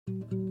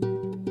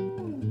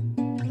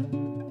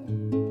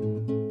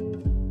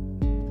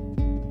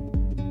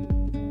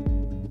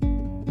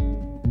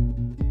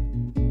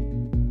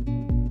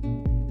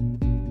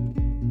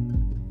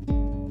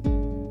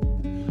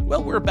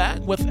Well, we're back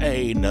with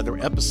another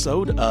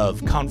episode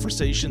of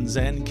Conversations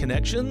and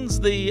Connections,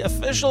 the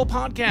official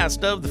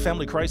podcast of the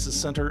Family Crisis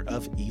Center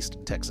of East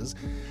Texas.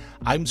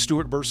 I'm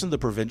Stuart Burson, the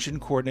Prevention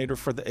Coordinator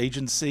for the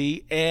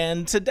agency,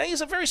 and today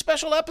is a very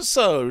special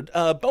episode.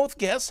 Both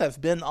guests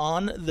have been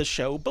on the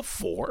show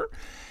before,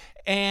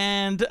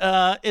 and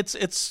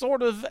it's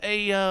sort of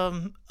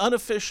a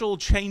unofficial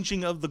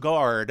changing of the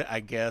guard, I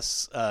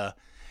guess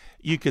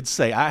you could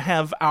say. I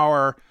have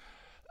our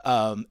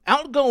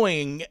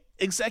outgoing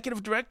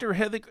Executive Director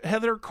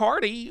Heather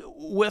Carty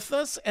with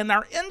us, and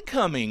our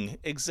incoming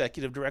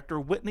Executive Director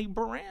Whitney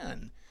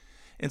Baran.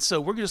 And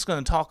so we're just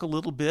going to talk a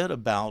little bit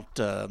about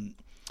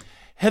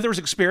Heather's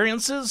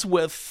experiences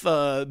with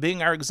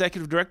being our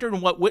Executive Director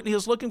and what Whitney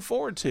is looking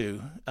forward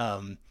to.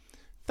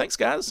 Thanks,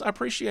 guys. I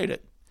appreciate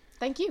it.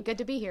 Thank you. Good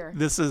to be here.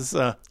 This is...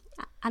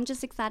 I'm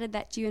just excited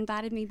that you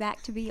invited me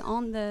back to be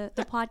on the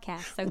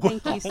podcast. So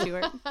thank you,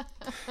 Stuart.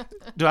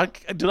 Do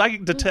I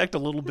detect a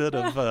little bit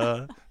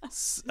of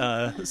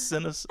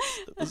cynicism?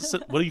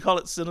 What do you call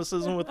it?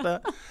 Cynicism with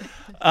that?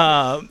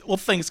 Well,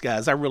 thanks,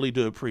 guys. I really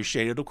do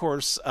appreciate it. Of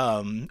course,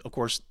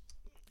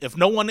 if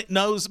no one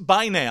knows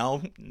by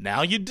now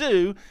you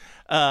do.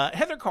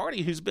 Heather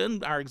Carty, who's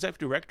been our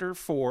executive director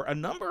for a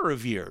number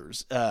of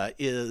years,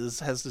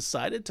 has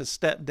decided to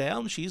step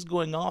down. She's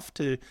going off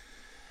to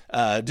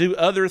do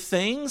other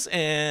things,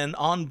 and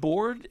on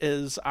board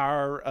is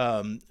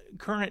our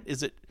current,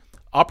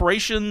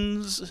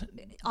 operations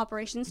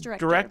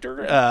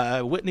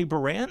director. Whitney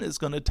Baran is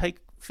going to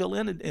fill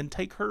in and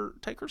take her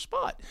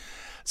spot.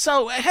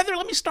 So Heather,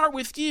 let me start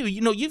with you.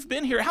 You know, you've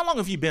been here. How long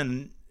have you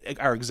been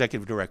our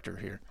executive director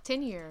here?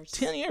 10 years.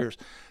 10 years.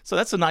 So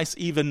that's a nice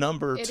even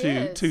number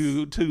to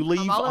leave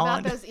on. I'm all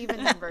about those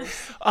even numbers.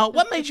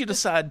 What made you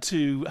decide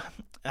to,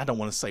 I don't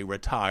want to say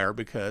retire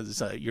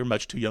because you're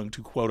much too young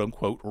to quote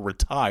unquote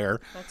retire.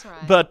 That's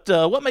right. But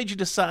what made you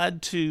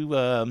decide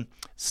to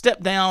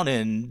step down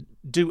and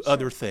do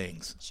other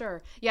things?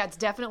 Sure. Yeah, it's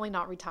definitely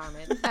not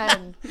retirement.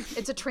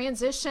 It's a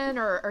transition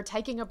or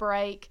taking a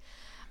break.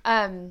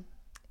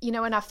 You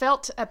know, and I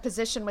felt a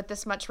position with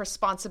this much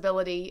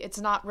responsibility. It's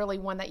not really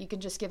one that you can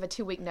just give a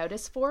 2-week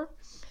notice for.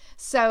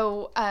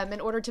 So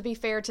in order to be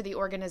fair to the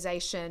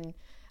organization,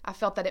 I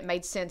felt that it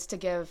made sense to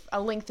give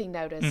a lengthy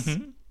notice.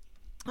 Mm-hmm.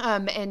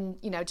 And,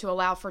 you know, to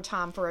allow for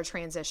time for a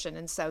transition.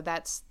 And so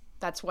that's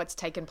what's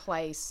taken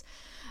place.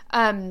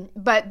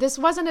 But this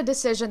wasn't a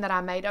decision that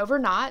I made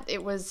overnight.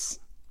 It was,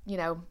 you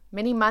know,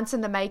 many months in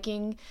the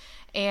making.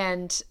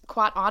 And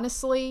quite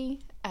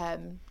honestly,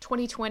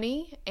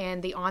 2020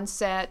 and the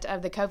onset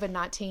of the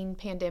COVID-19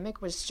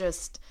 pandemic was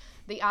just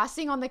the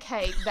icing on the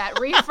cake that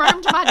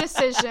reaffirmed my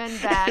decision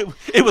that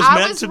it was I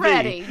meant was to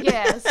ready. Be.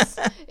 Yes,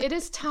 it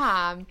is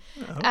time.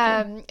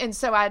 Okay. And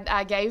so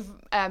I gave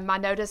my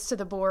notice to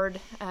the board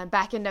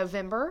back in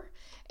November.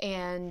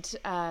 And,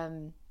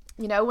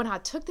 you know, when I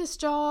took this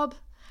job,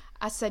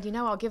 I said, you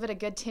know, I'll give it a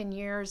good 10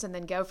 years and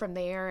then go from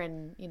there.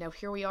 And, you know,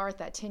 here we are at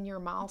that 10-year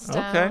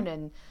milestone. Okay.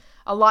 And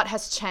a lot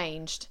has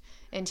changed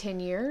in 10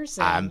 years.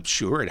 And, I'm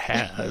sure it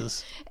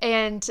has.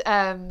 And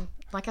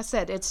like I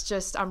said, it's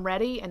just I'm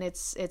ready, and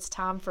it's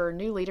time for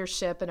new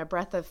leadership and a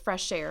breath of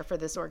fresh air for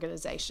this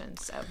organization.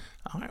 So,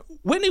 all right,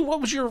 Whitney, what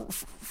was your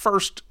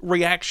first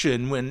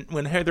reaction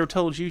when Heather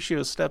told you she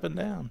was stepping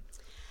down?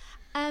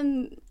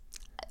 And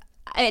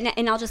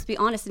I'll just be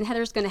honest, and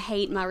Heather's going to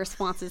hate my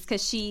responses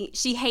because she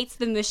hates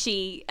the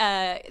mushy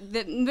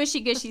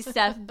gushy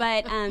stuff.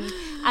 But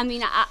I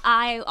mean,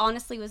 I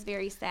honestly was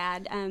very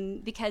sad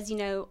because, you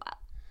know,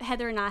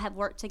 Heather and I have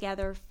worked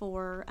together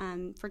for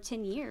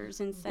 10 years,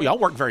 and so we all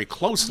work very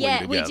closely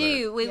together. We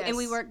do. Yes. And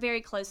we work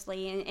very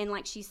closely, and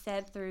like she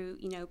said, through,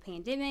 you know,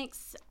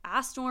 pandemics,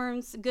 ice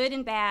storms, good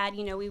and bad.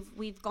 You know,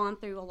 we've gone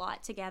through a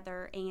lot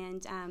together,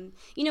 and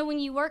you know, when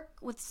you work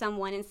with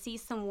someone and see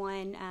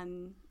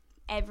someone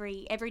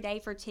every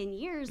day for 10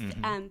 years,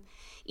 mm-hmm.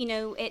 You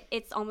know,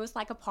 it's almost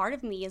like a part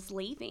of me is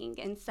leaving,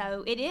 and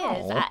so it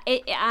is.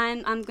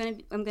 I'm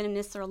gonna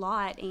miss her a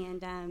lot,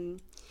 and.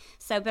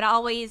 So, but I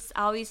always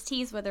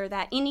tease with her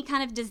that any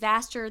kind of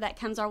disaster that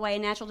comes our way, a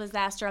natural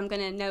disaster, I'm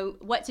going to know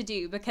what to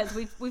do because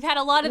we've had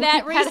a lot of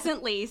that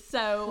recently.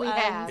 So we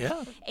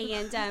have,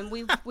 and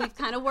we've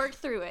kind of worked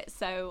through it.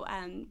 So,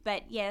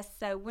 but yes.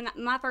 So when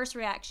my first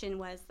reaction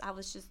was, I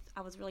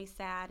was really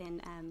sad,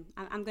 and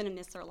I'm going to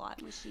miss her a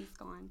lot when she's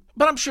gone.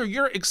 But I'm sure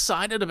you're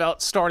excited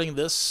about starting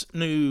this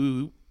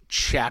new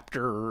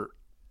chapter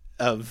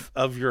of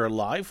your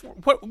life.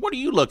 What are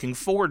you looking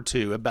forward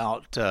to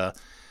about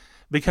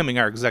becoming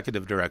our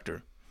executive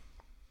director?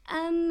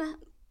 You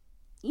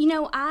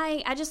know,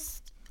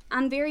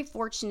 I'm very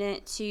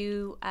fortunate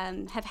to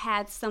have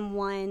had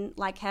someone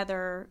like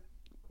Heather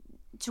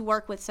to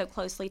work with so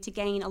closely to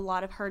gain a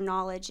lot of her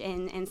knowledge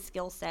and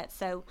skill set.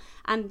 So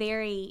I'm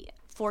very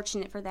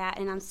fortunate for that,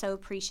 and I'm so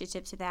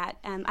appreciative to that.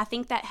 I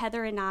think that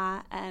Heather and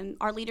I,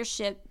 our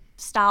leadership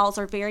styles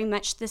are very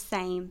much the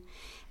same,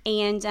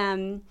 and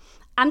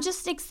I'm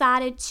just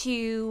excited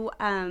to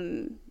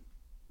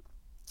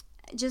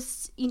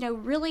just,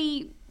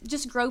 really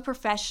just grow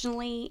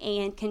professionally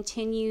and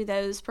continue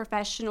those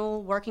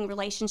professional working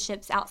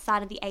relationships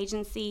outside of the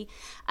agency.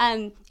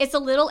 It's a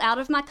little out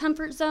of my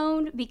comfort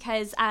zone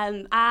because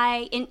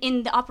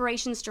in the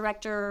operations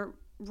director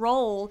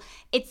role,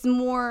 it's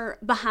more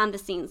behind the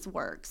scenes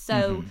work.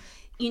 So,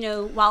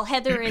 while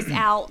Heather is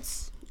out,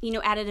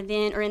 at an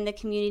event or in the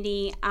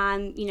community,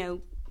 I'm,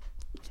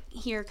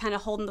 here kind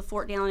of holding the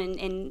fort down.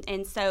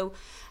 And so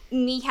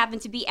me having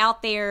to be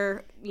out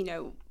there,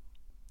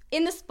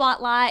 in the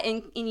spotlight,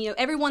 and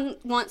everyone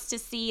wants to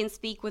see and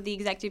speak with the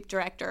executive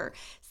director.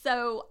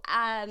 So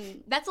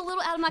that's a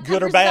little out of my comfort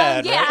Good or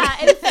bad, zone. Yeah,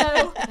 right?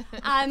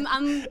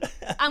 and so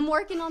I'm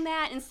working on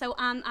that, and so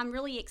I'm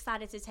really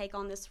excited to take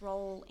on this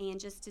role and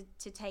just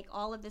to take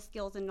all of the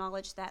skills and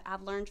knowledge that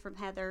I've learned from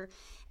Heather,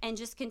 and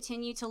just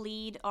continue to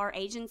lead our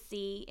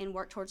agency and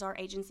work towards our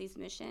agency's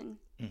mission.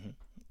 Mm-hmm.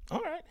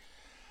 All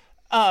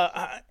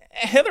right,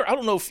 Heather, I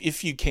don't know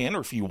if you can or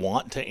if you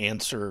want to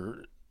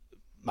answer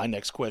my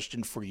next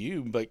question for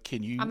you, but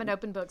can you? I'm an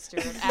open book,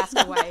 Stuart. Ask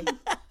away.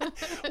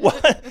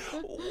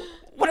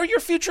 What are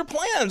your future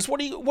plans? What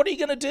are you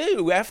going to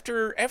do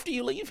after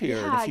you leave here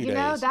in a few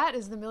days? That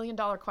is the $1 million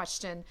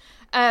question.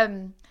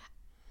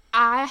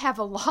 I have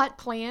a lot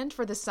planned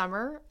for the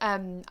summer.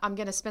 I'm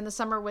going to spend the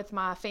summer with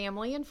my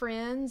family and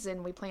friends,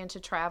 and we plan to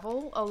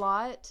travel a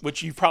lot.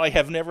 Which you probably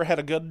have never had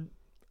a good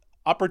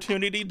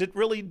opportunity to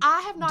really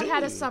I have not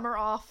had a summer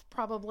off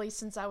probably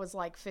since I was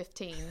like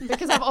 15,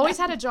 because I've always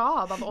had a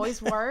job. I've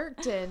always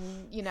worked,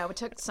 and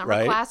took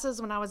summer classes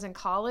when I was in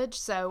college.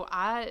 So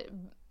I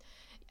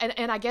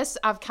guess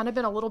I've kind of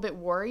been a little bit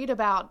worried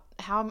about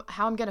how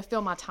I'm going to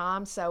fill my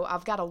time. So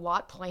I've got a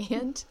lot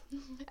planned.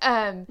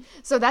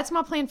 So that's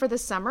my plan for the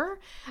summer.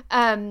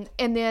 And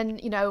then,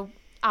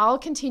 I'll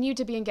continue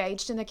to be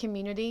engaged in the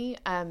community.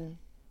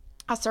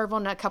 I serve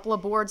on a couple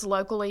of boards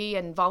locally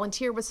and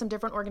volunteer with some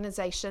different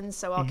organizations.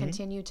 So I'll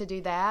continue to do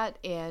that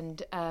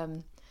and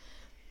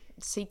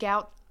seek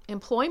out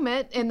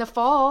employment in the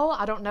fall.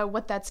 I don't know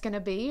what that's going to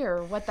be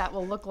or what that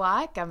will look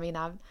like. I mean,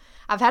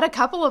 I've had a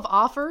couple of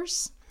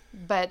offers,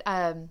 but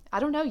I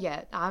don't know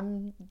yet. I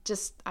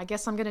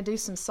guess I'm going to do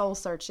some soul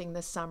searching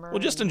this summer. Well,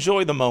 just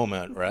enjoy the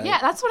moment, right? Yeah,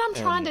 that's what I'm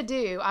trying to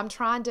do. I'm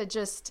trying to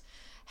just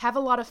have a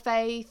lot of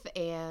faith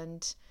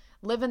and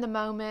live in the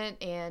moment,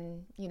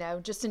 and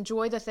just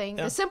enjoy the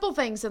simple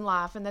things in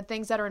life, and the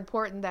things that are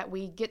important that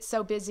we get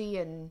so busy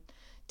and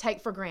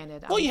take for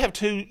granted. Well, you have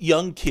 2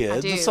 young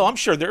kids, so I'm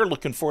sure they're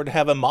looking forward to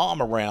having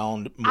mom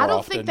around more I don't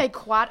often. think they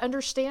quite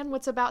understand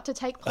what's about to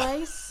take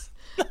place.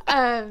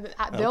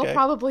 They'll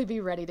probably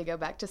be ready to go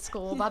back to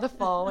school by the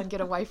fall and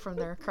get away from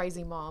their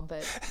crazy mom,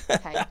 but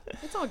hey,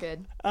 it's all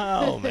good.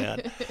 Oh,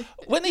 man.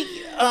 Whitney,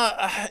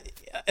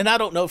 and I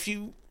don't know if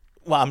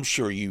I'm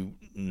sure you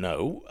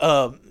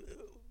know,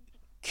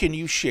 can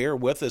you share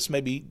with us,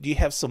 maybe, do you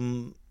have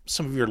some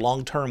of your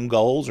long-term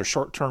goals or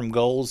short-term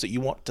goals that you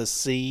want to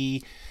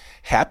see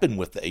happen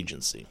with the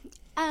agency?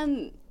 I've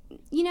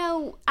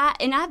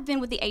been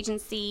with the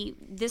agency,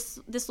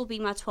 this will be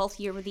my 12th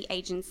year with the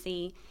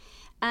agency.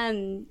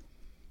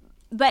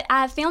 But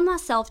I found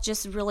myself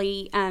just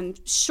really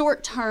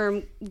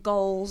short-term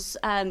goals,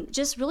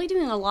 just really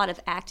doing a lot of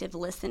active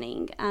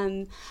listening,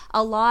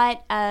 a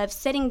lot of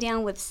sitting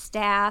down with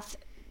staff,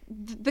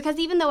 because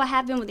even though I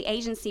have been with the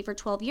agency for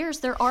 12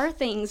 years, there are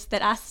things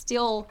that I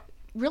still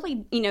really,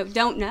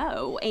 don't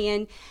know.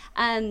 And,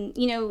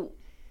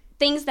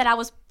 things that I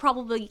was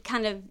probably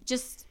kind of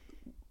just,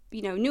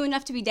 knew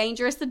enough to be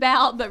dangerous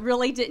about, but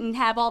really didn't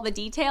have all the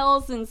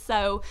details. And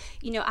so,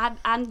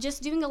 I'm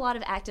just doing a lot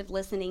of active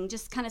listening,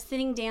 just kind of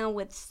sitting down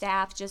with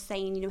staff, just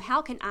saying,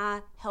 how can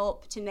I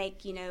help to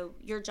make,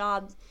 your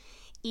job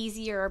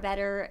easier or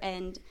better?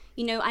 And,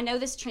 I know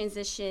this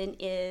transition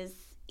is,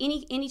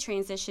 any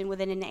transition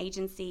within an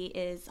agency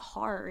is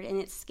hard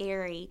and it's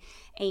scary,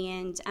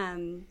 and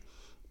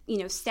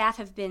staff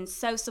have been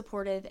so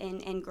supportive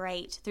and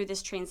great through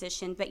this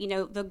transition. But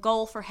the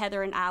goal for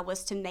Heather and I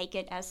was to make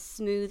it as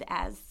smooth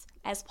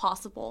as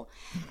possible.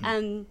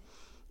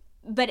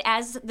 But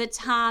as the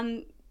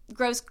time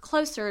grows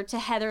closer to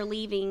Heather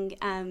leaving,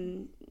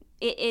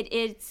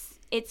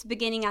 it's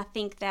beginning. I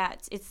think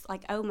that it's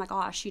like, oh my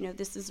gosh,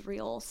 this is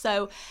real.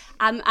 So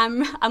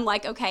I'm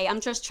like, okay, I'm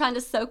just trying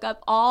to soak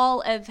up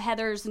all of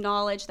Heather's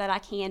knowledge that I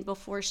can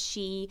before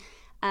she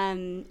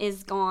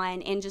is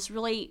gone, and just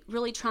really,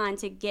 really trying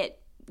to get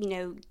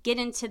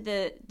into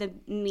the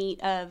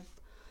meat of,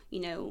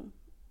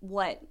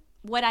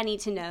 what I need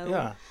to know.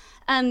 Yeah.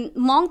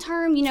 Long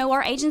term,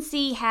 our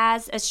agency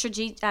has a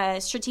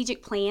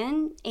strategic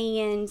plan,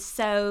 and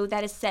so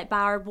that is set by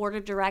our board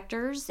of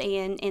directors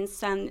and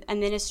some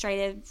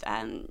administrative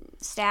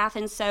staff,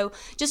 and so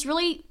just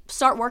really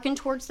start working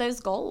towards those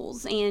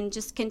goals and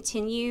just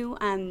continue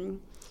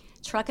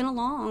trucking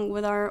along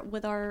with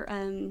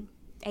our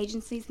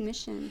agency's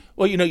mission.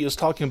 Well, you was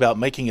talking about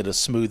making it a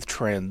smooth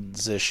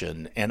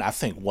transition, and I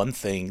think one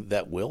thing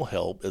that will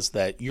help is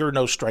that you're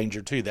no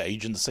stranger to the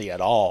agency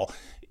at all.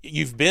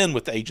 You've been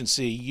with the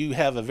agency. You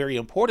have a very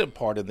important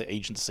part in the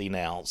agency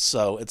now,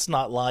 so it's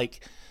not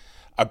like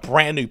a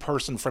brand new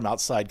person from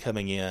outside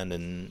coming in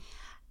and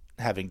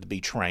having to be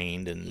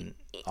trained and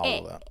all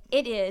of that.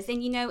 It is.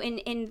 And,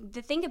 and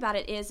the thing about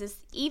it is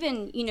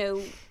even,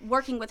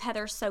 working with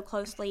Heather so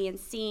closely and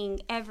seeing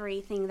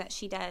everything that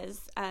she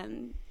does,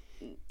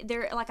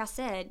 there, like I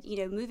said,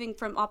 moving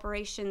from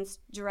operations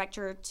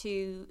director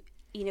to,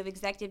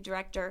 executive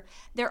director,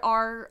 there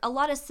are a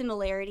lot of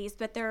similarities,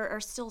 but there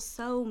are still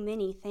so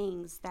many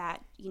things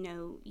that,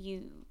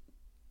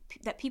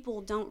 that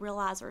people don't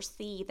realize or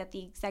see that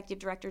the executive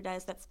director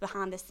does that's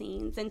behind the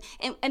scenes, and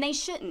they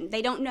shouldn't.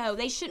 They don't know.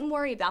 They shouldn't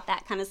worry about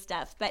that kind of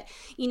stuff. But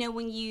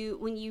when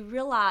you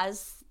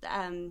realize,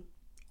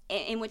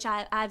 in which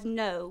I've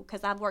know,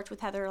 because I've worked with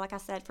Heather, like I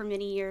said, for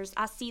many years,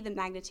 I see the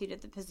magnitude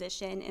of the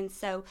position, and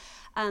so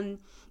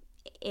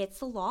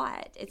it's a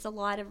lot. It's a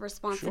lot of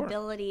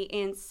responsibility,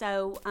 sure. And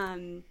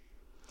so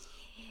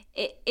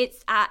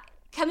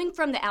coming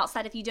from the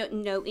outside, if you don't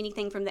know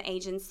anything from the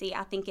agency,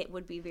 I think it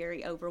would be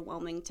very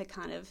overwhelming to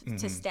kind of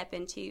to step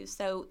into.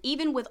 So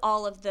even with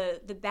all of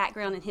the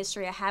background and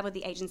history I have with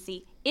the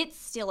agency, it's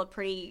still a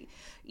pretty,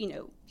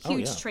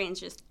 huge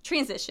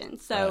transition.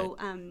 So,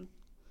 right.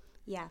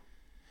 Yeah.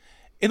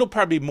 It'll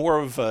probably be more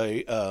of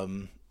a,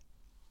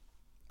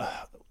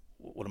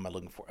 what am I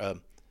looking for?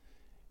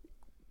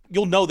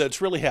 You'll know that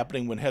it's really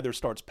happening when Heather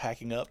starts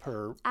packing up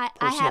her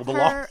personal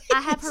belongings. I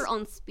have her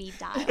on speed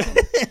dial.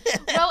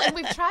 Well, and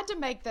we've tried to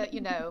make the,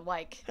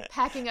 like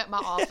packing up my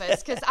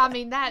office, because I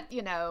mean that,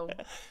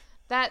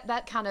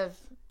 that kind of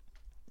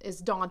is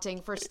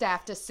daunting for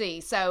staff to see.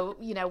 So,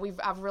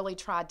 I've really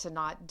tried to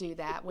not do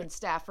that when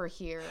staff are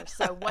here.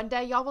 So one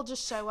day y'all will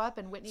just show up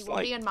and Whitney will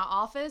be in my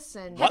office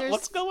and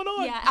what's going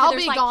on? Yeah, I'll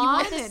be like, gone. You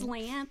want this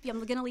lamp? I'm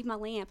going to leave my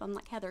lamp. I'm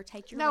like, Heather,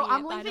 take your lamp. No,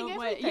 I'm leaving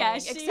everything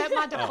except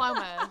my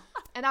diploma.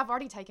 And I've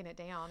already taken it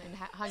down and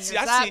hung yours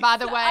up, by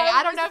the way.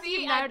 I don't know if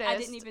you noticed. I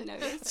didn't even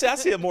notice. See, I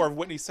see it more of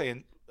Whitney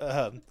saying,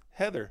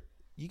 Heather,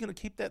 you going to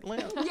keep that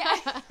lamp?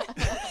 Yeah.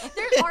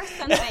 There are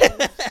some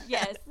things,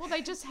 yes. Well,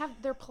 they just have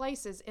their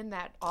places in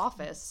that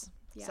office.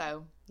 Yeah.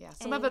 So,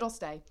 some of it will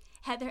stay.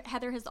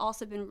 Heather has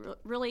also been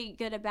really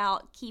good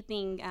about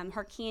keeping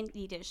her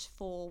candy dish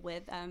full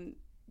with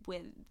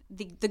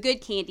the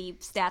good candy,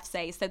 staff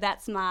say. So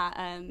that's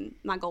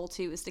my goal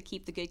too, is to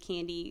keep the good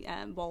candy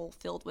bowl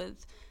filled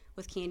with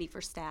candy for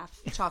staff.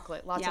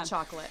 Chocolate, lots of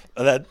chocolate.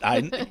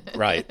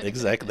 Right,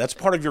 exactly. That's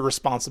part of your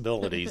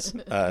responsibilities,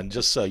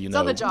 just so you know. It's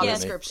on the job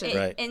description.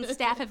 Right. And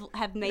staff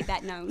have made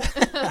that known.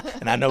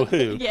 And I know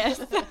who. Yes.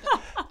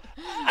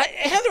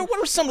 Heather,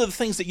 what are some of the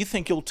things that you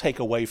think you'll take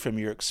away from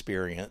your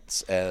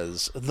experience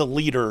as the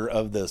leader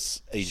of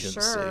this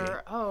agency?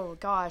 Sure. Oh,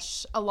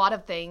 gosh. A lot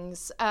of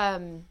things. I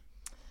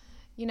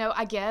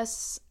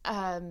guess,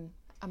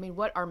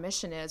 what our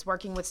mission is,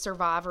 working with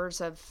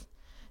survivors of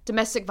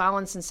domestic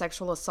violence and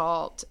sexual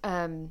assault.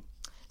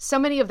 So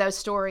many of those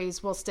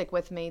stories will stick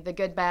with me, the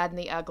good, bad, and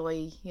the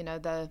ugly,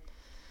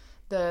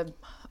 the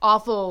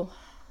awful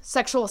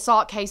sexual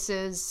assault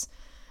cases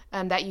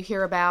that you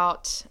hear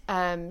about,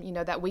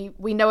 that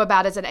we know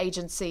about as an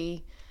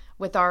agency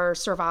with our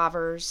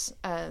survivors,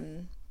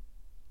 and,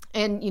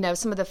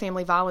 some of the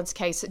family violence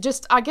cases,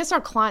 just, I guess, our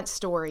client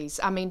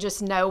stories.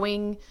 Just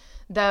knowing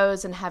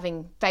those and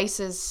having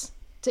faces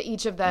to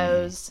each of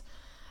those.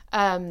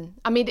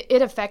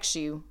 It affects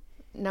you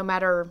no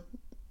matter,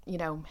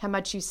 how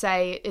much you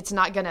say it's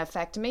not going to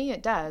affect me.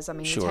 It does.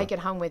 Sure. You take it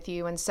home with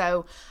you. And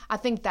so I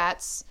think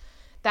that's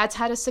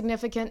had a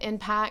significant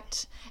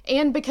impact.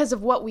 And because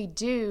of what we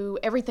do,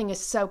 everything is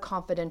so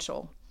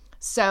confidential.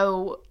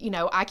 So,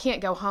 I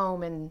can't go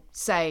home and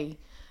say,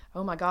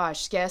 oh my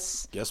gosh,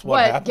 guess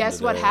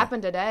what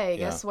happened today?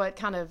 Yeah. Guess what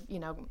kind of,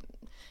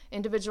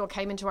 individual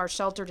came into our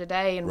shelter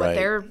today and what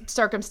their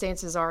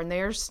circumstances are and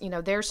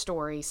their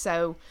story.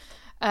 So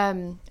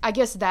I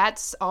guess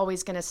that's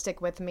always going to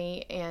stick with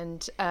me.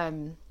 And,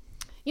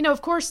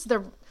 of course,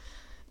 the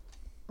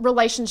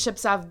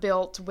relationships I've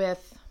built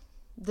with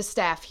the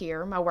staff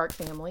here, my work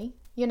family,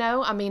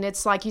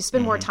 it's like you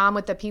spend more time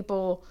with the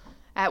people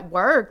at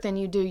work than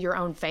you do your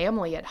own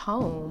family at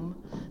home.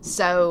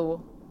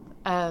 So,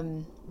 Yeah.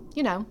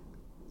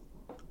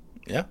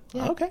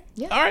 Okay.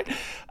 Yeah. All right.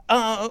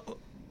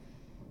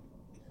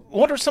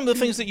 What are some of the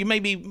things that you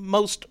may be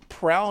most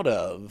proud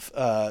of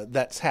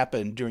that's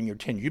happened during your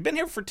tenure? You've been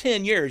here for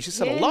 10 years. You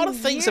said a lot of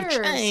things have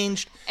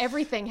changed.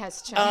 Everything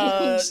has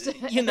changed.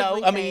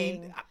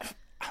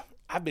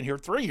 I've been here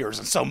 3 years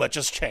and so much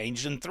has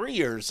changed in 3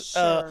 years.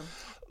 Sure.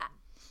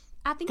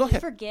 I think you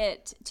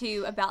forget,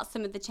 too, about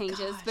some of the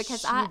changes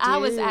because I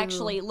was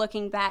actually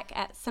looking back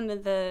at some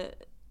of the,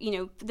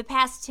 the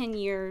past 10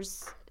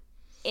 years.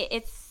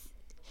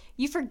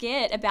 You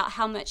forget about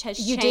how much has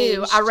changed. You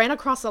do. I ran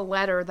across a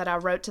letter that I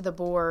wrote to the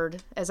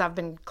board as I've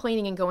been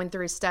cleaning and going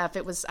through stuff.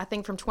 It was, I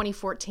think, from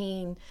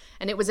 2014,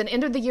 and it was an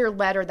end-of-the-year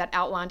letter that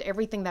outlined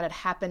everything that had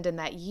happened in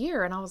that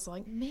year, and I was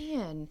like,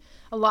 man,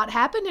 a lot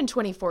happened in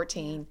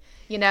 2014.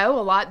 A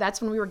lot. That's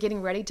when we were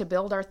getting ready to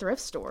build our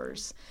thrift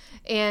stores.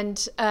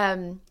 And,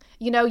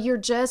 you're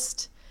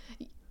just...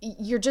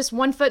 you're just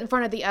one foot in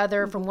front of the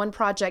other from one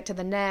project to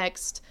the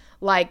next,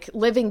 like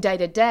living day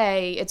to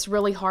day. It's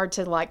really hard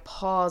to like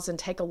pause and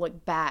take a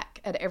look back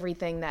at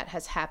everything that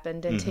has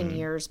happened in 10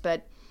 years.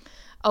 But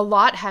a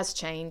lot has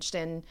changed.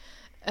 And,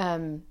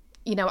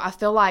 I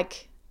feel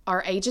like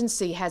our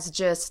agency has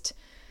just,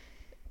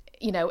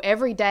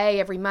 every day,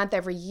 every month,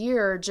 every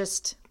year,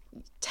 just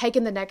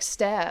taken the next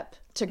step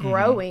to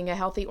growing a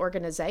healthy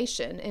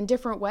organization in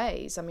different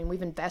ways. I mean,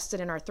 we've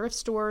invested in our thrift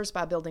stores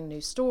by building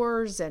new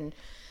stores and,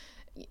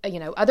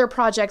 other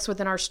projects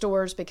within our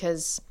stores,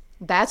 because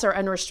that's our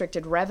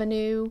unrestricted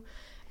revenue.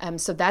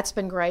 So that's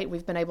been great.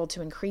 We've been able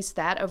to increase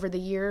that over the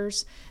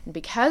years. And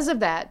because of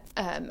that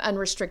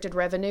unrestricted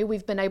revenue,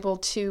 we've been able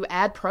to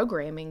add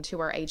programming to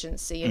our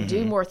agency and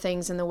do more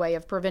things in the way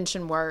of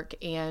prevention work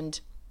and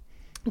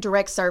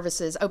direct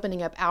services,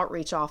 opening up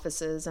outreach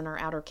offices in our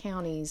outer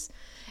counties,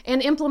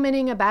 and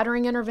implementing a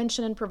battering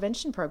intervention and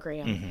prevention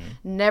program.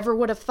 Never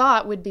would have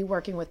thought we'd be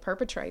working with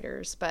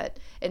perpetrators, but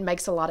it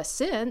makes a lot of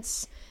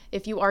sense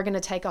if you are going to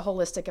take a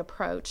holistic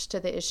approach to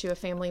the issue of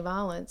family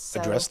violence.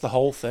 So, address the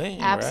whole thing.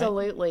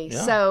 Absolutely. Right?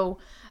 Yeah. So,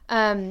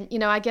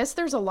 I guess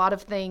there's a lot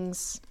of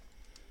things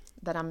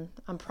that I'm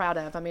proud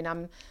of. I mean,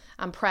 I'm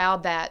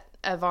proud that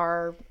of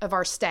our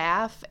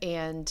staff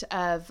and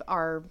of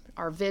our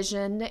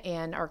vision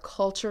and our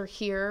culture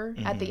here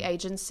at the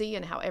agency,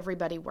 and how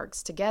everybody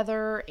works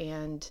together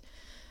and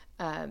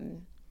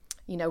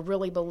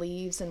really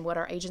believes in what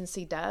our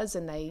agency does,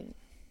 and they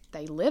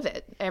live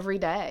it every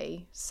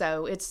day.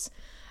 So it's,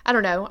 I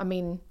don't know, I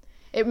mean,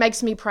 it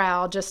makes me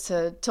proud just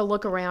to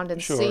look around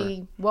and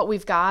see what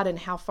we've got and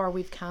how far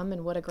we've come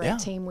and what a great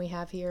team we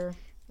have here.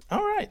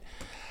 All right.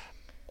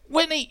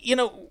 Whitney,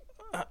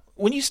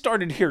 when you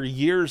started here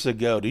years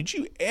ago, did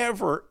you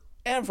ever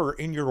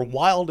in your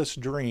wildest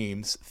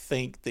dreams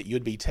think that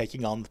you'd be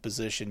taking on the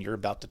position you're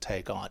about to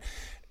take on?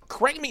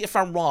 Correct me if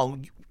I'm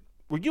wrong.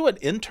 Were you an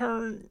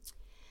intern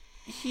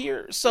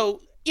here?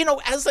 So,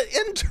 as an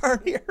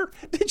intern here,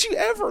 did you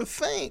ever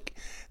think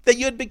that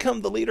you'd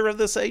become the leader of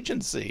this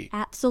agency?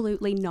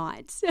 Absolutely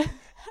not.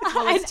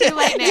 Well, it's too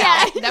late now.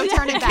 Yeah. No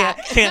turning back.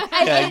 You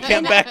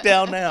can't back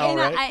down now,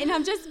 right? And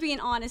I'm just being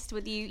honest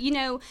with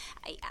you.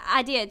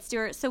 I did,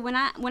 Stuart. So when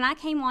I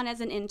came on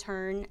as an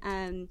intern,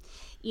 I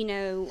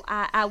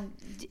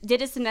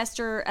did a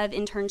semester of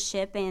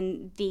internship,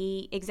 and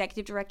the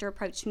executive director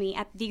approached me.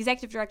 The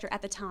executive director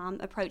at the time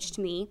approached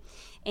me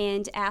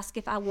and asked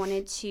if I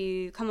wanted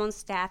to come on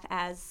staff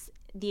as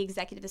the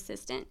executive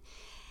assistant.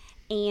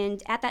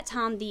 And at that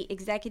time, the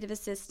executive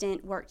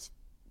assistant worked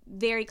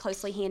very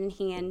closely hand in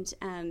hand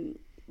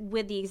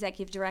with the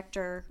executive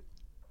director,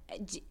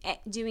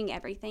 doing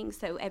everything.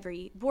 So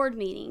every board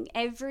meeting,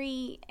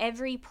 every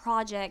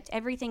project,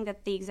 everything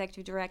that the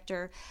executive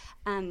director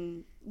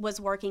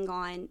was working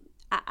on,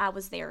 I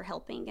was there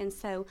helping. And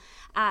so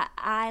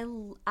I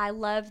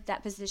loved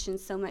that position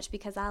so much,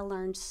 because I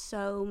learned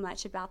so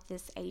much about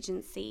this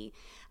agency.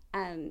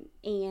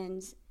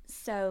 And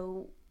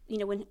so,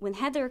 when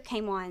Heather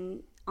came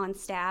on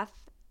staff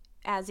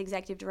as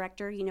executive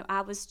director,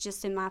 I was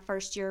just in my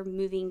first year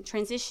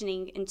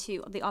transitioning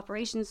into the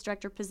operations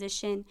director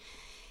position.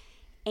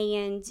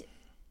 And,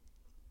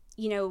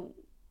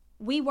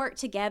 we worked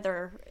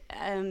together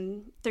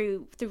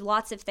through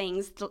lots of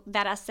things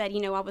that I said,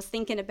 I was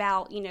thinking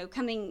about,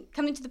 coming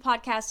to the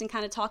podcast and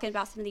kind of talking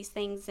about some of these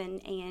things.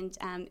 And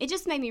it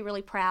just made me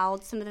really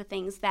proud, some of the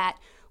things that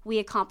we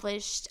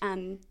accomplished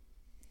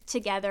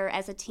together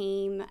as a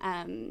team.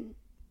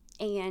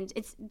 And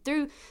it's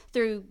through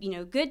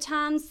good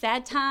times,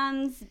 sad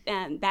times,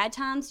 bad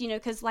times,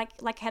 because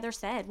like Heather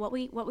said, what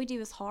we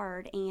do is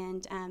hard,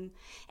 and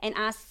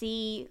I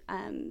see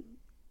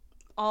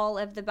all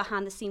of the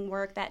behind the scene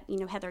work that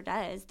Heather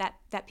does that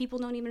people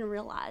don't even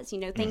realize.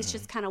 Things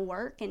just kind of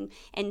work, and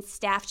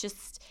staff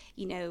just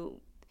and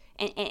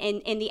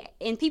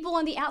people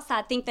on the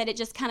outside think that it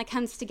just kind of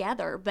comes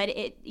together, but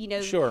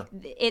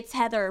it's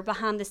Heather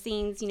behind the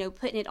scenes,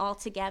 putting it all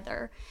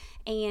together.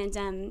 And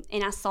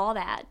I saw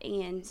that,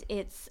 and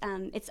it's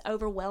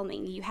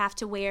overwhelming. You have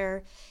to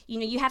wear,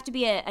 you have to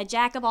be a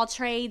jack of all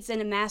trades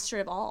and a master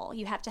of all.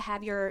 You have to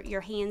have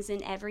your hands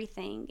in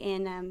everything,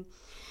 and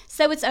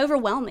so it's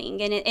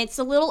overwhelming, and it's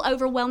a little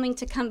overwhelming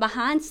to come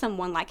behind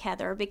someone like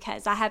Heather,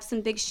 because I have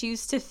some big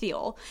shoes to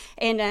fill,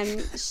 and I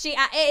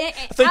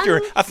think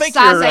you're size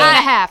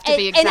 8.5 to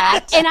be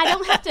exact. And I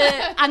don't have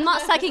to. I'm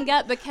not sucking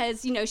up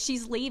because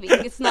she's leaving.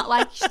 It's not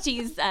like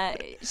she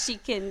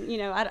can.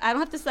 I don't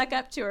have to suck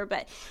up to her.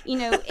 But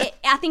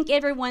I think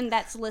everyone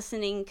that's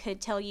listening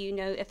could tell you,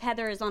 if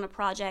Heather is on a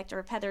project or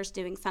if Heather's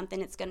doing something,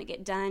 it's going to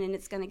get done, and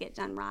it's going to get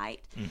done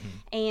right.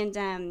 And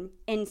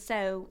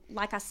so,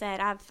 like I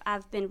said,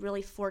 I've been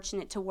really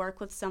fortunate to work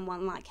with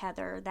someone like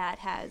Heather that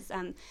has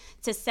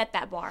to set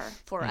that bar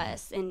for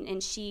us,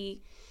 and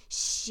she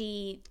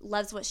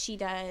loves what she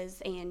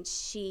does, and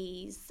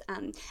she's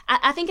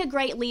I think a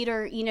great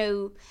leader.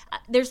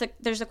 There's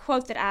a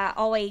quote that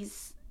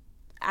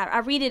I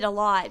read it a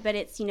lot, but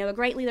it's a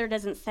great leader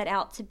doesn't set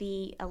out to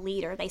be a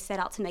leader; they set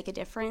out to make a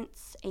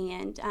difference.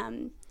 And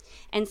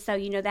And so,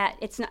 that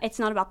it's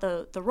not about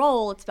the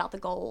role, it's about the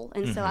goal.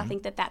 And so I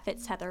think that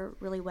fits Heather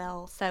really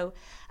well. So,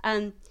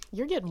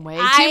 you're getting way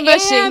too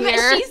mushy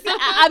here.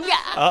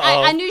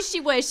 I knew she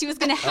was. She was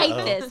going to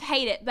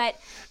hate it. But,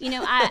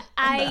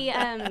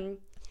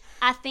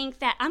 I think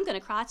that I'm going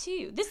to cry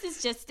too. This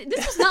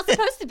was not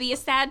supposed to be a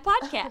sad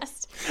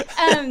podcast.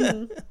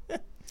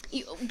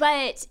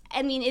 But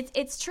I mean,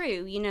 it's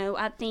true.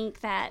 I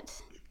think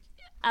that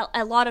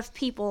a lot of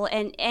people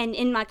and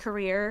in my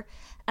career,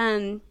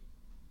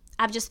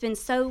 I've just been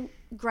so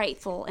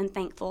grateful and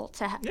thankful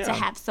to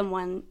have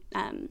someone,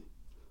 I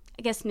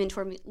guess,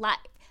 mentor me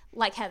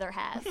like Heather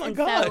has. Oh my and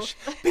gosh.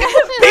 So,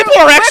 people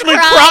are actually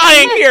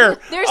crying here.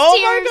 There's oh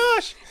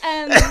tears.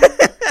 My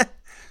gosh.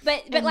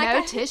 But like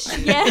no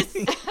tissue. Yes.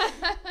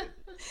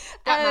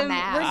 Got my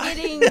mask. We're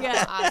getting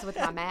eyes with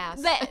my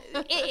mask. But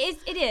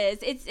it is.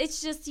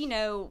 It's just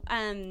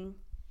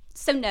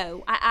So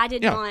no, I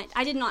did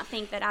not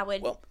think that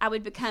I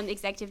would become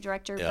executive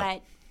director.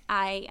 But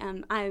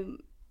I'm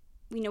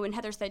when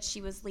Heather said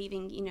she was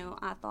leaving,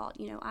 I thought,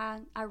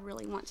 I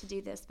really want to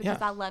do this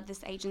because I love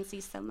this agency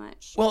so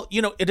much. Well,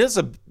 it is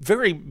a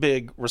very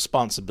big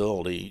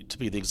responsibility to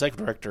be the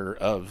executive director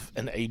of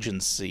an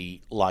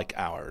agency like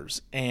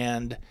ours.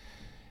 And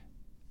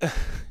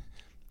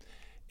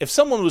if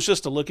someone was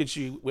just to look at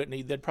you,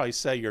 Whitney, they'd probably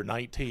say you're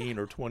 19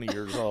 or 20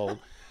 years old.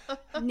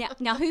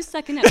 Now who's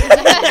sucking up?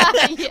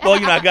 Well,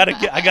 I got to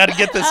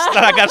get this.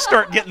 I got to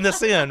start getting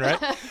this in,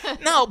 right?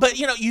 No, but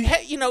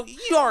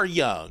you are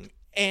young.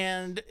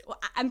 And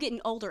I'm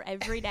getting older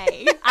every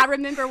day. I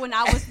remember when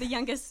I was the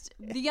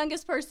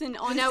youngest person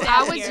on staff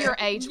I was here. your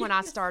age when I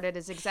started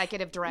as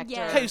executive director.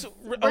 Yes. Okay, so,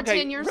 We're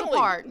 10 years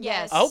apart.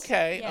 Yes.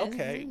 Okay, Yes.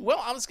 okay.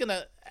 Well, I was going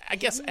to, I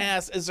guess,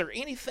 ask, is there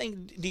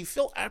anything, do you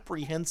feel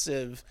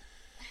apprehensive?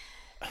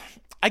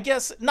 I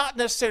guess not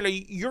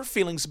necessarily your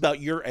feelings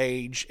about your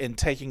age and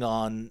taking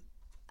on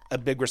a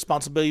big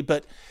responsibility,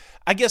 but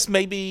I guess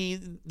maybe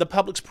the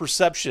public's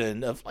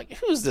perception of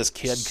who's this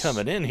kid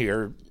coming in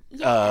here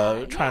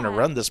trying to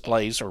run this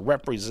place or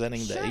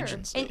representing the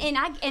agency. And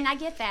I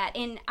get that.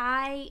 And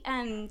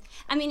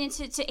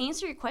to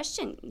answer your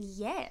question,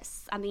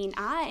 yes. I mean,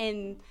 I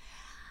am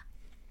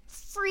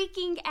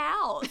freaking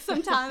out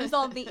sometimes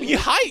on the you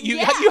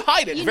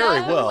hide it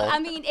very well. I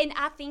mean, and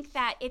I think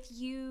that if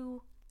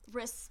you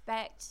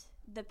respect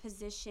the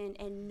position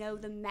and know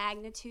the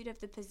magnitude of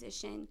the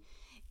position,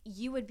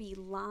 you would be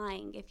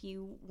lying if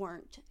you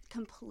weren't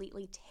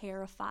completely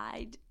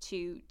terrified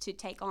to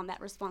take on that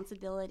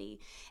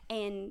responsibility.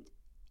 And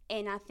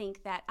I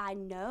think that I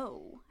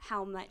know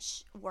how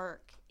much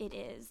work it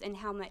is and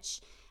how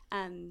much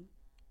I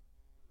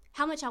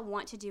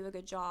want to do a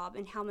good job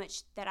and how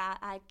much that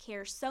I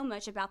care so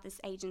much about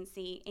this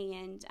agency.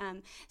 And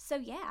so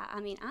yeah, I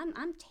mean,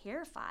 I'm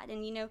terrified.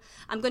 And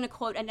I'm going to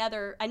quote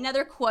another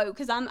quote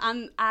because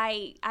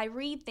I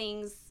read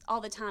things all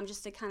the time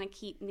just to kind of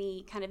keep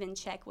me kind of in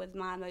check with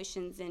my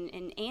emotions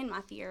and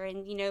my fear.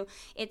 And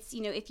it's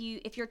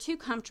if you're too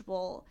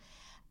comfortable,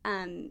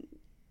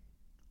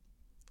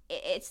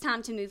 it's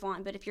time to move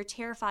on. But if you're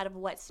terrified of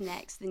what's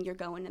next, then you're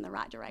going in the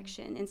right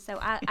direction. And so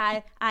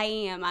I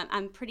am.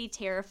 I'm pretty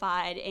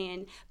terrified,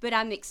 but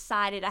I'm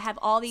excited. I have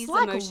all these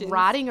emotions. Like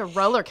riding a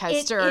roller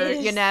coaster.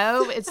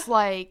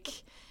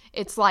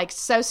 It's like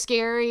so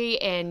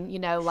scary, and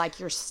like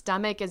your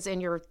stomach is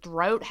in your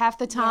throat half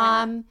the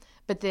time. Yeah.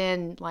 But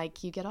then,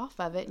 you get off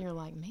of it, and you're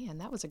like, man,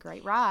 that was a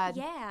great ride.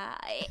 Yeah.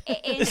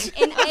 And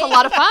that's a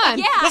lot of fun.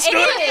 Yeah, Let's do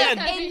it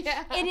it is.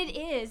 And it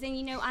is.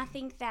 And, I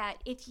think that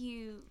if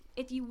you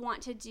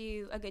want to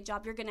do a good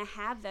job, you're going to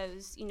have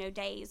those,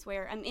 days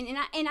where,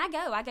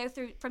 I go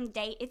through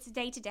it's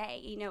day to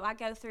day. I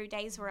go through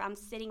days where I'm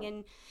sitting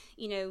in,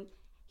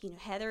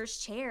 Heather's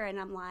chair, and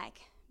I'm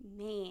like,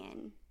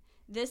 man,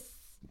 this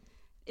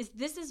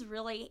is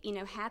really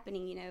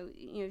happening.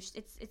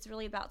 It's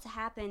really about to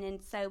happen. And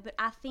so, but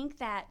I think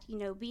that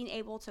being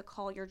able to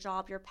call your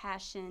job your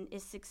passion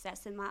is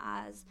success in my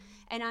eyes.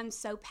 And I'm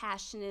so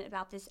passionate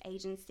about this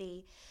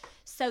agency.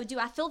 So do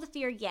I feel the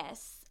fear?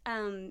 Yes.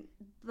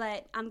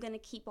 But I'm going to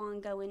keep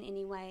on going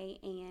anyway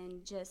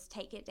and just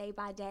take it day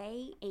by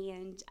day.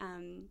 And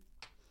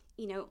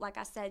like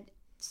I said,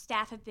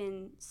 staff have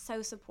been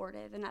so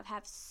supportive, and I've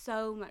had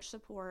so much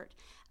support.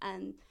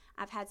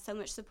 I've had so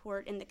much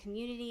support in the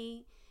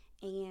community,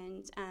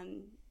 and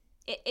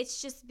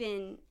it's just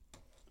been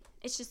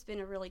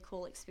a really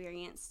cool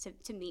experience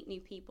to meet new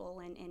people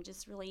and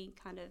just really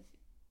kind of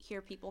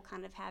hear people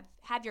kind of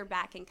have your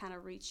back and kind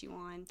of root you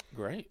on.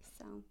 Great.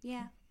 So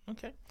yeah.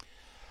 Okay.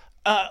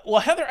 Well,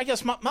 Heather, I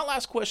guess my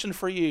last question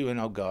for you, and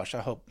oh gosh,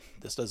 I hope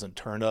this doesn't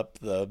turn up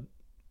the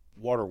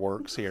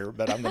waterworks here,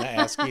 but I'm going to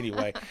ask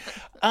anyway.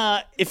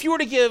 If you were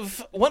to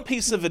give one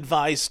piece of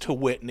advice to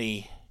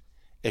Whitney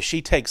if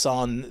she takes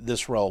on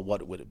this role,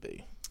 what would it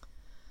be?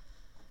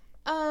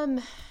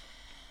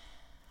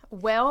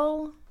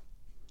 Well,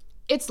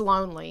 it's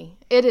lonely.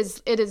 It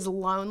is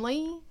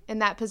lonely in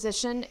that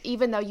position,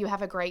 even though you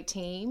have a great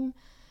team.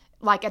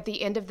 At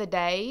the end of the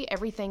day,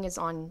 everything is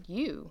on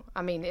you.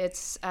 I mean,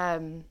 it's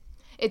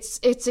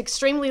it's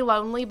extremely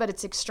lonely, but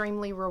it's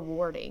extremely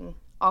rewarding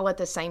all at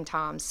the same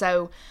time.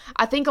 So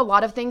I think a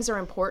lot of things are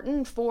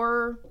important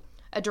for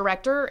a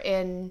director,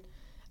 and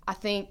I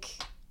think,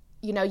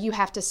 you know, you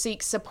have to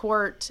seek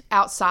support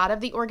outside of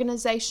the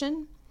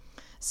organization.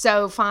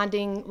 So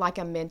finding like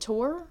a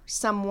mentor,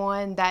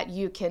 someone that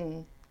you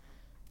can,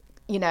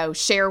 you know,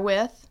 share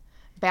with,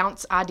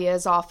 bounce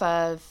ideas off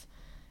of,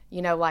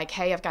 you know, like,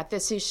 hey, I've got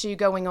this issue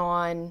going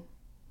on.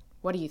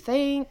 What do you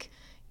think?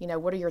 You know,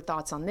 what are your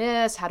thoughts on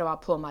this? How do I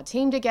pull my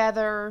team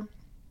together?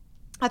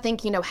 I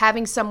think, you know,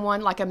 having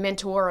someone like a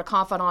mentor, a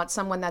confidant,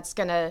 someone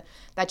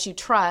that you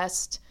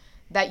trust,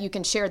 that you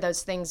can share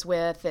those things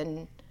with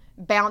and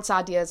bounce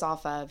ideas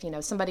off of, you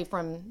know, somebody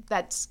from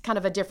that's kind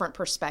of a different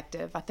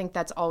perspective. I think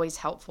that's always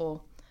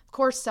helpful. Of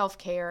course,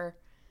 self-care.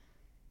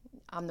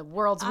 I'm the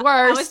world's worst.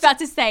 I was about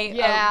to say,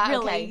 yeah,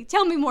 really? okay.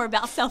 Tell me more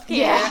about self-care.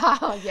 Yeah,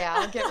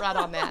 I'll get right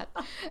on that.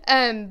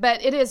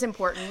 But it is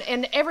important,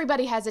 and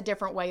everybody has a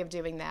different way of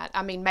doing that.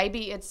 I mean,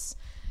 maybe it's,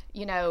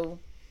 you know,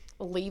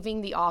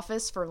 leaving the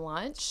office for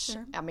lunch.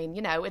 Sure. I mean,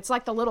 you know, it's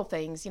like the little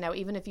things, you know,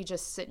 even if you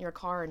just sit in your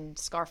car and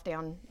scarf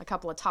down a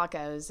couple of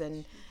tacos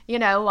and, you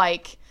know,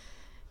 like,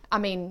 I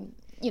mean,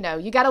 you know,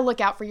 you got to look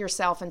out for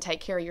yourself and take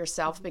care of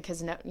yourself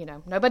because, no, you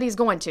know, nobody's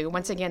going to.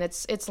 Once again,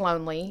 it's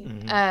lonely.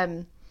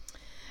 Mm-hmm.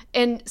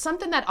 And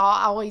something that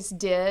I always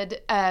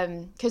did,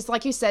 because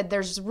like you said,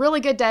 there's really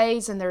good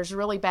days and there's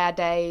really bad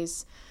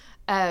days.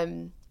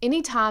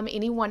 Anytime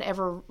anyone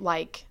ever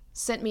like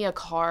sent me a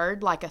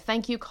card, like a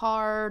thank you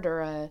card or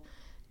a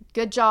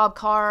good job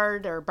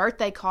card or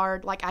birthday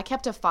card, like I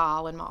kept a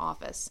file in my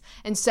office.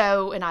 And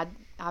so, and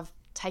I've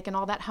taken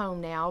all that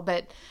home now,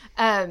 but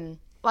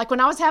like when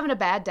I was having a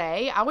bad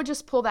day, I would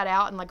just pull that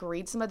out and like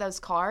read some of those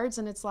cards,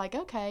 and it's like,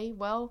 okay,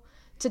 well,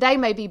 today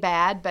may be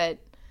bad, but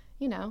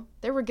you know,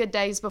 there were good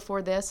days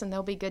before this and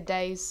there'll be good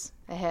days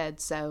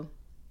ahead. So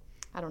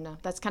I don't know,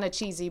 that's kind of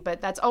cheesy,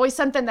 but that's always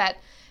something that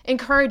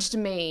encouraged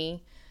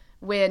me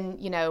when,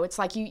 you know, it's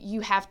like you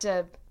have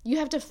to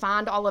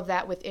find all of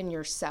that within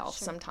yourself.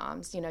 Sure.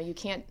 Sometimes, you know, you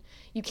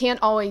can't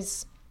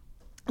always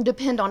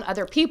depend on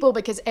other people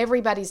because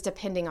everybody's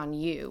depending on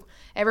you.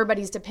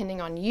 Everybody's depending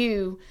on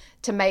you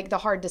to make the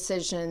hard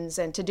decisions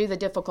and to do the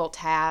difficult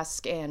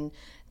task and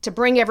to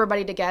bring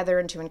everybody together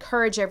and to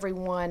encourage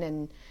everyone.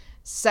 And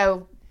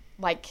so,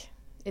 like,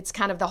 it's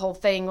kind of the whole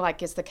thing,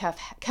 like, is the cup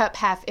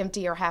half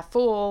empty or half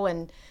full?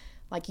 And,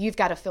 like, you've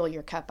got to fill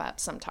your cup up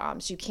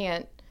sometimes. You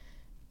can't,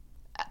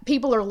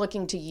 people are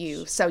looking to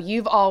you. So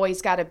you've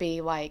always got to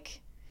be,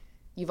 like,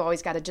 you've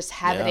always got to just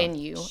have it in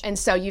you. And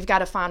so you've got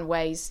to find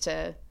ways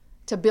to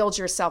build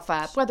yourself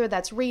up, whether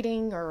that's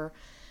reading or,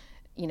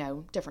 you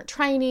know, different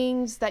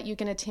trainings that you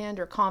can attend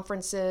or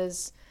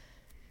conferences.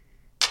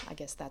 I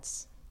guess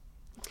that's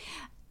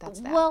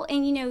that. Well,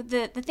 and, you know,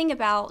 the thing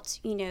about,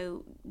 you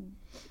know,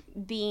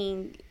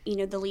 being, you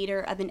know, the leader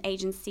of an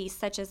agency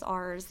such as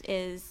ours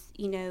is,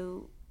 you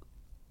know,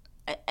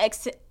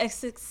 a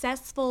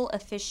successful,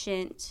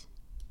 efficient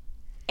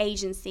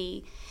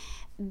agency,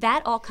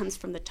 that all comes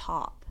from the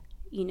top.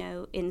 You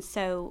know, and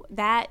so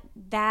that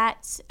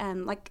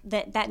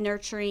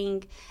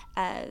nurturing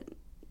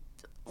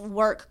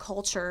work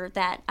culture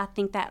that I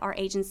think that our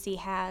agency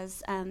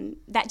has,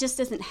 that just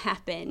doesn't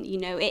happen. You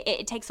know,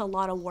 it takes a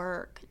lot of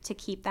work to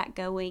keep that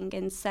going,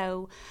 and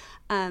so,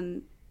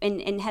 and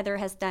Heather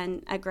has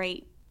done a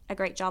great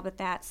job at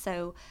that.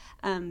 So,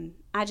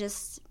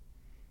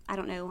 I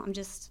don't know. I'm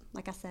just,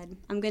 like I said,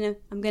 I'm gonna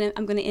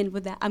end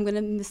with that. I'm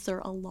gonna miss her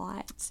a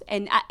lot,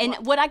 and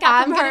what I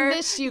got from her. I'm gonna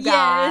miss you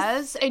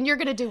guys, and you're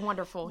gonna do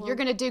wonderful. Well, you're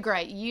gonna do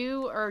great.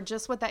 You are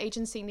just what the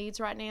agency needs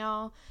right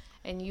now,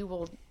 and you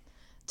will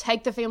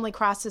take the Family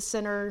Crisis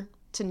Center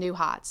to new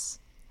heights.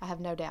 I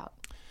have no doubt.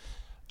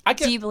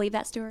 Do you believe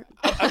that, Stuart?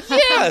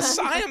 Yes,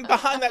 I am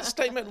behind that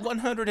statement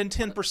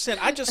 110%.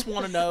 I just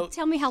want to know.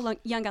 Tell me how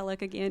young I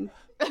look again.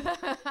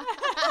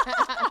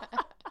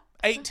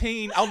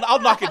 18. I'll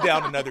knock it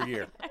down another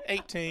year.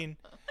 18.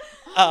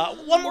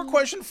 One more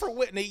question for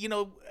Whitney. You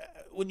know,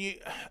 when you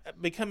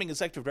becoming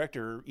executive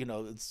director, you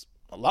know, it's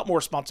a lot more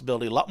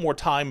responsibility, a lot more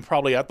time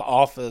probably at the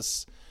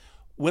office.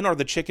 When are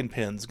the chicken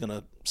pens going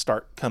to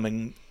start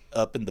coming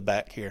up in the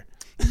back here?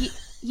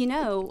 You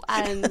know,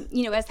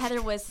 as Heather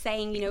was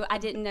saying, you know, I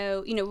didn't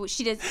know, you know,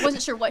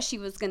 wasn't sure what she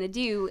was going to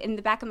do. In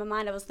the back of my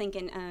mind, I was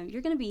thinking,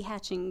 you're going to be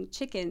hatching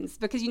chickens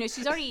because, you know,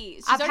 she's already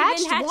been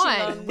hatching one.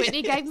 them.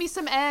 Whitney gave me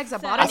some eggs. I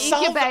bought an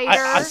incubator.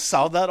 I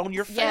saw that on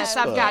your Facebook. Yes,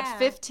 I've got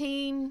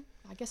 15.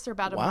 I guess they're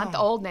about a month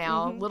old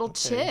now. Little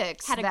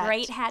chicks. Had a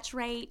great hatch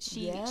rate.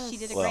 She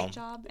did a great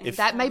job. And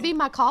that may be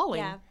my calling.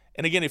 Yeah.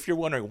 And again, if you're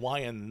wondering why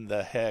in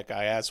the heck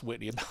I asked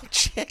Whitney about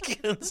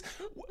chickens,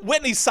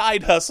 Whitney's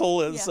side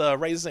hustle is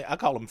raising, I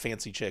call them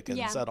fancy chickens.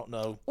 Yeah. I don't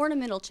know.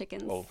 Ornamental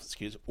chickens. Oh,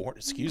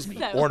 excuse me.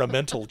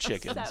 Ornamental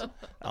chickens.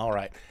 All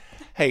right.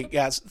 Hey,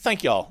 guys,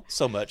 thank y'all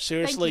so much.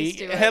 Seriously.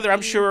 Thank you, Heather,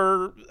 I'm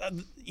sure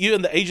you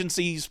and the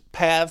agency's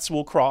paths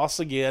will cross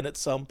again at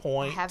some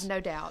point. I have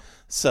no doubt.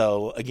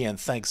 So, again,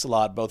 thanks a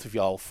lot, both of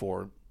y'all,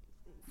 for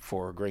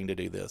agreeing to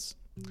do this.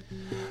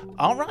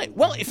 All right.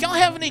 Well, if y'all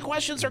have any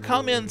questions or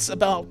comments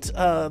about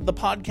the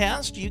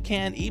podcast, you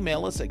can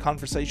email us at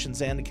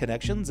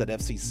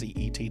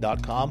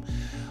conversationsandconnections@fccet.com.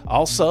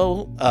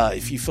 Also,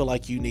 if you feel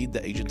like you need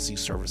the agency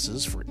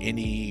services for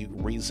any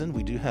reason,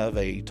 we do have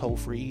a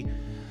toll-free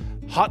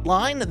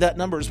hotline. That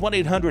number is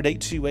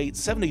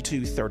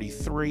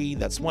 1-800-828-7233.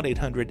 That's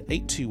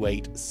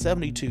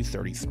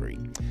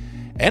 1-800-828-7233.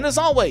 And as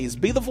always,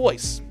 be the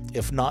voice,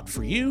 if not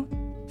for you,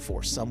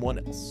 for someone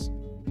else.